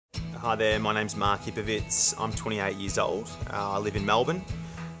Hi there, my name's Ipaviz. I'm 28 years old. I live in Melbourne,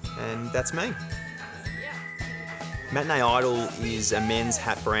 and that's me. Matinee Idol is a men's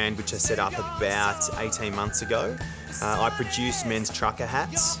hat brand which I set up about 18 months ago. I produce men's trucker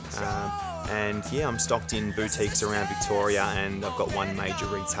hats, and yeah, I'm stocked in boutiques around Victoria, and I've got one major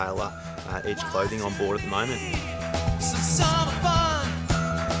retailer, Edge Clothing, on board at the moment.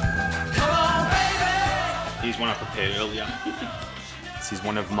 Here's one I prepared earlier. This is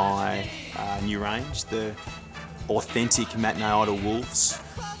one of my new range, the authentic Matinee Idol wolves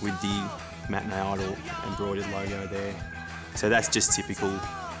with the Matinee Idol embroidered logo there. So that's just typical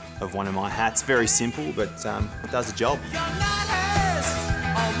of one of my hats. Very simple, but it does the job.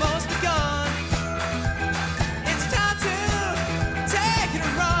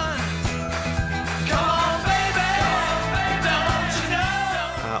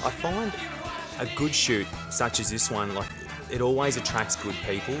 I find a good shoot such as this one, like, it always attracts good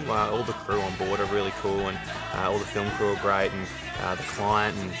people. All the crew on board are really cool, and all the film crew are great, and the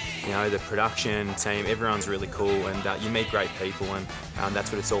client, and the production team, everyone's really cool, and you meet great people, and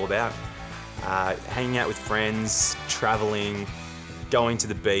that's what it's all about. Hanging out with friends, travelling, going to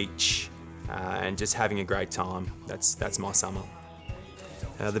the beach, and just having a great time. That's my summer.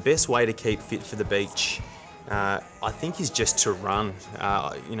 The best way to keep fit for the beach, I think, is just to run.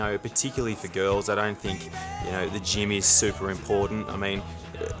 Particularly for girls, I don't think the gym is super important. I mean,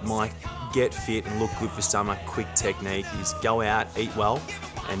 my get fit and look good for summer quick technique is go out, eat well,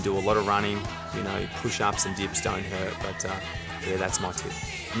 and do a lot of running. Push-ups and dips don't hurt, but yeah, that's my tip.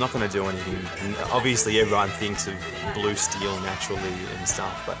 I'm not going to do anything. And obviously, everyone thinks of blue steel naturally and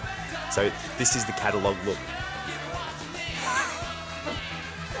stuff, but so this is the catalogue look.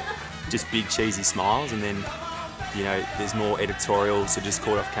 Just big cheesy smiles, and then there's more editorials that just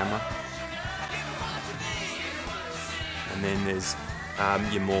caught off camera, and then there's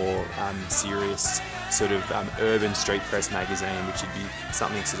your more serious sort of urban street press magazine, which would be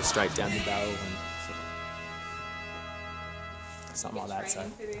something sort of straight down the barrel and something like that. So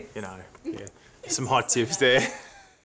yeah, some hot tips there.